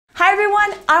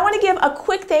everyone, I want to give a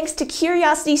quick thanks to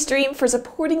CuriosityStream for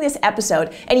supporting this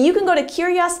episode, and you can go to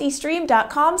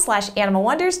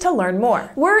curiositystream.com/animalwonders to learn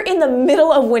more. We're in the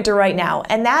middle of winter right now,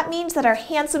 and that means that our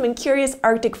handsome and curious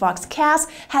Arctic fox Cass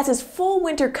has his full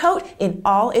winter coat in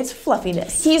all its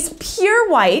fluffiness. He's pure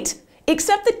white,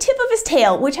 except the tip of his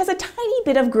tail, which has a tiny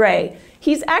bit of gray.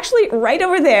 He's actually right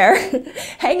over there,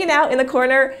 hanging out in the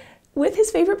corner with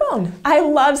his favorite bone. I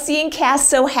love seeing Cass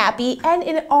so happy and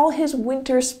in all his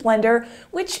winter splendor,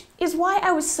 which is why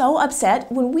I was so upset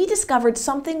when we discovered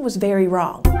something was very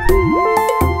wrong.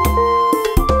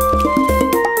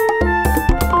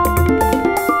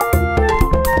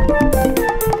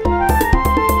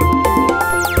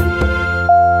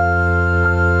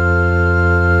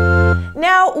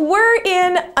 Now, we're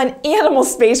in an animal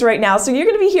space right now, so you're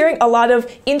going to be hearing a lot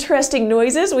of interesting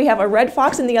noises. We have a red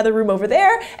fox in the other room over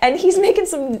there, and he's making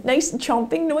some nice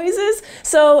chomping noises.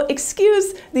 So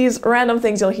excuse these random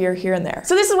things you'll hear here and there.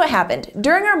 So this is what happened.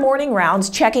 During our morning rounds,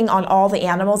 checking on all the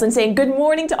animals and saying good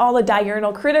morning to all the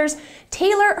diurnal critters,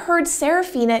 Taylor heard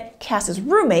Seraphina, Cass's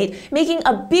roommate, making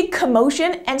a big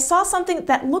commotion and saw something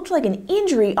that looked like an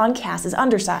injury on Cass's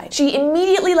underside. She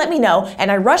immediately let me know,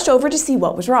 and I rushed over to see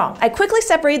what was wrong. I quickly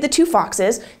separated the two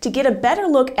foxes to get a better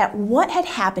look at what had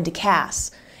happened to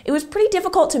Cass. It was pretty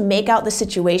difficult to make out the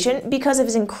situation because of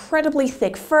his incredibly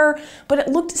thick fur, but it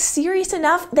looked serious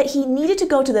enough that he needed to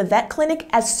go to the vet clinic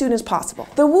as soon as possible.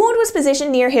 The wound was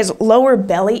positioned near his lower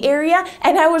belly area,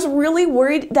 and I was really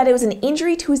worried that it was an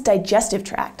injury to his digestive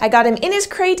tract. I got him in his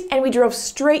crate, and we drove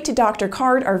straight to Dr.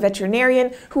 Card, our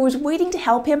veterinarian, who was waiting to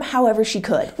help him however she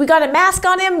could. We got a mask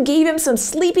on him, gave him some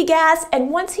sleepy gas, and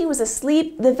once he was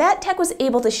asleep, the vet tech was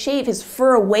able to shave his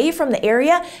fur away from the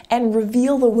area and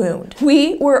reveal the wound.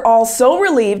 We were all so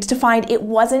relieved to find it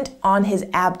wasn't on his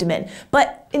abdomen,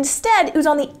 but instead, it was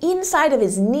on the inside of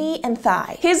his knee and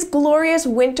thigh. His glorious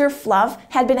winter fluff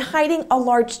had been hiding a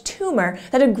large tumor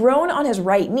that had grown on his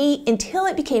right knee until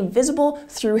it became visible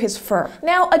through his fur.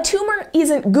 Now, a tumor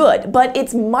isn't good, but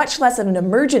it's much less of an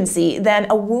emergency than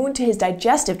a wound to his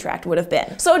digestive tract would have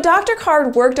been. So Dr.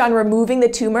 Card worked on removing the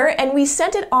tumor, and we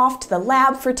sent it off to the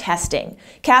lab for testing.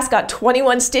 Cass got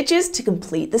 21 stitches to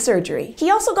complete the surgery.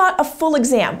 He also got a full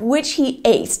exam, which he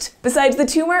aced. Besides the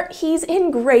tumor, he's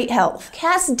in great health.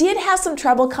 Cass did have some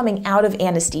trouble coming out of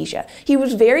anesthesia. He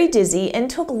was very dizzy and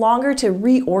took longer to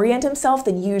reorient himself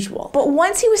than usual. But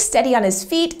once he was steady on his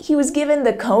feet, he was given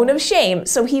the cone of shame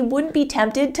so he wouldn't be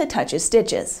tempted to touch his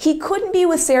stitches. He couldn't be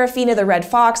with Seraphina the red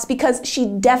fox because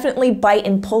she'd definitely bite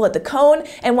and pull at the cone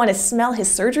and want to smell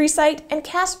his surgery site, and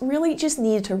Cass really just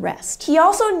needed to rest. He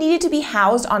also needed to be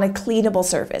housed on a cleanable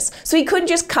surface, so he couldn't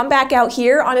just come back out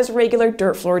here on his regular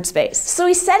dirt floored space. So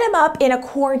we set him up in a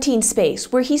quarantine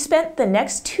space where he spent the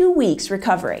next 2 weeks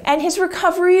recovering, and his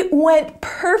recovery went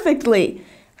perfectly.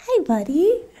 Hi,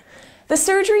 buddy. The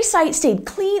surgery site stayed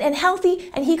clean and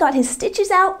healthy, and he got his stitches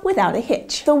out without a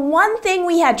hitch. The one thing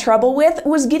we had trouble with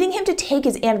was getting him to take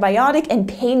his antibiotic and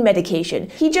pain medication.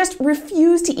 He just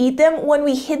refused to eat them when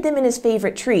we hid them in his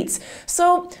favorite treats,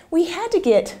 so we had to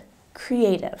get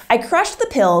creative. I crushed the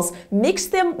pills,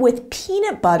 mixed them with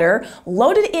peanut butter,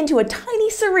 loaded it into a tiny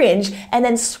syringe, and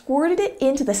then squirted it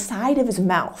into the side of his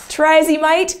mouth. Try as he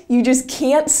might, you just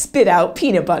can't spit out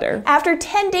peanut butter. After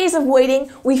 10 days of waiting,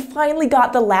 we finally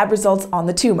got the lab results on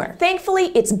the tumor.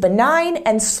 Thankfully, it's benign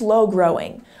and slow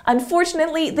growing.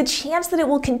 Unfortunately, the chance that it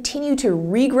will continue to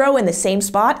regrow in the same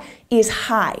spot is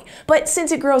high, but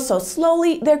since it grows so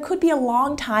slowly, there could be a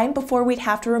long time before we'd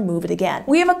have to remove it again.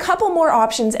 We have a couple more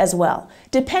options as well.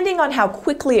 Depending on how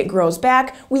quickly it grows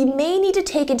back, we may need to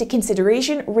take into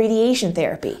consideration radiation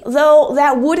therapy, though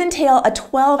that would entail a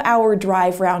 12-hour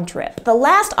drive round trip. The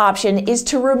last option is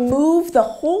to remove the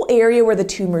whole area where the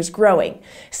tumor's growing.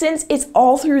 Since it's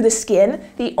all through the skin,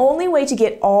 the only way to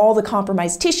get all the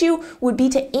compromised tissue would be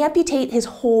to amputate his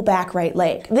whole back right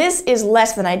leg. This is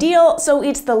less than ideal, so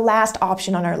it's the last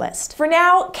option on our list. For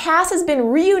now, Cass has been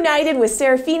reunited with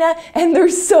Seraphina, and they're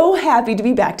so happy to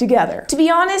be back together. To be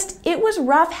honest, it was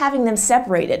rough having them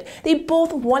separated. They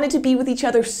both wanted to be with each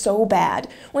other so bad.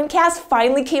 When Cass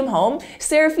finally came home,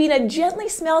 Seraphina gently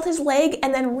smelled his leg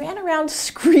and then ran around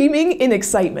screaming in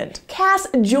excitement. Cass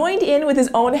joined in with his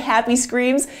own happy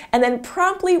screams and then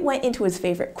promptly went into his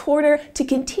favorite corner to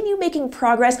continue making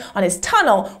progress on his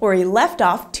tunnel now, where he left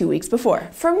off 2 weeks before.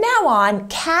 From now on,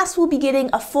 Cass will be getting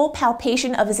a full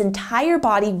palpation of his entire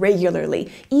body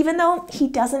regularly, even though he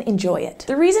doesn't enjoy it.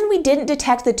 The reason we didn't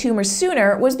detect the tumor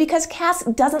sooner was because Cass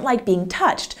doesn't like being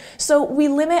touched, so we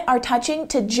limit our touching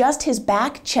to just his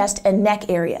back, chest, and neck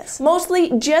areas.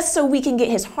 Mostly just so we can get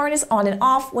his harness on and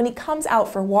off when he comes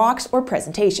out for walks or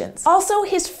presentations. Also,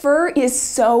 his fur is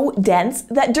so dense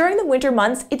that during the winter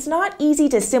months, it's not easy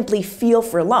to simply feel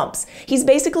for lumps. He's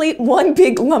basically one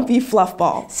big lumpy fluff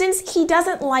ball. Since he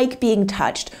doesn't like being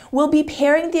touched, we'll be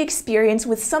pairing the experience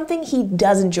with something he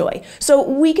does enjoy, so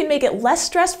we can make it less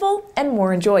stressful and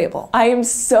more enjoyable. I am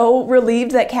so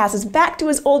relieved that Cass is back to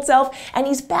his old self, and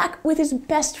he's back with his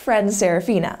best friend,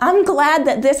 Serafina. I'm glad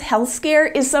that this health scare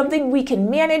is something we can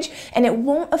manage and it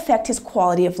won't affect his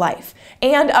quality of life.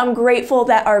 And I'm grateful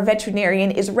that our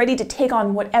veterinarian is ready to take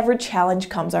on whatever challenge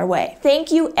comes our way.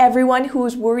 Thank you everyone who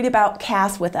was worried about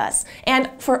Cass with us, and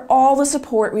for all the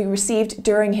support we received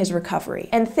during his recovery.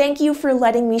 And thank you for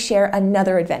letting me share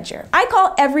another adventure. I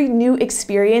call every new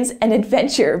experience an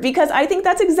adventure because I think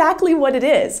that's exactly what it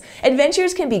is.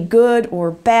 Adventures can be good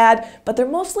or bad, but they're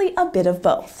mostly a bit of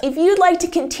both. If you'd like to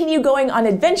continue going on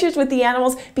adventures with the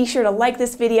animals, be sure to like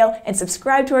this video and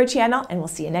subscribe to our channel, and we'll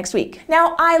see you next week.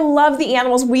 Now, I love the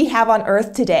animals we have on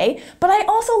Earth today, but I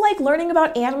also like learning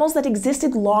about animals that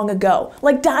existed long ago,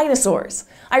 like dinosaurs.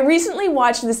 I recently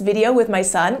watched this video with my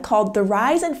son called The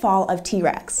Rise and Fall of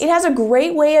T-Rex. It has a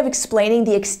great way of explaining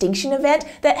the extinction event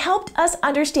that helped us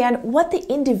understand what the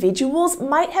individuals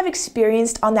might have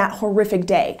experienced on that horrific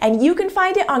day. And you can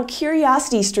find it on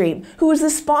CuriosityStream, who is the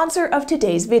sponsor of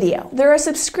today's video. They're a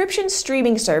subscription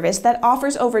streaming service that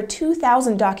offers over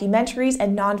 2,000 documentaries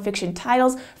and nonfiction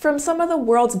titles from some of the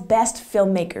world's best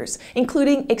filmmakers,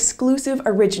 including exclusive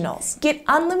originals. Get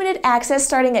unlimited access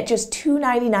starting at just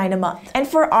 $2.99 a month. And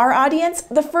for our audience,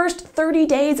 the first 30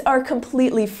 days are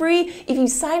completely free if you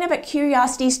sign up at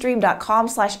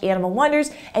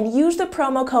curiositystream.com/animalwonders and use the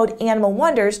promo code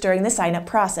AnimalWonders during the sign-up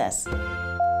process.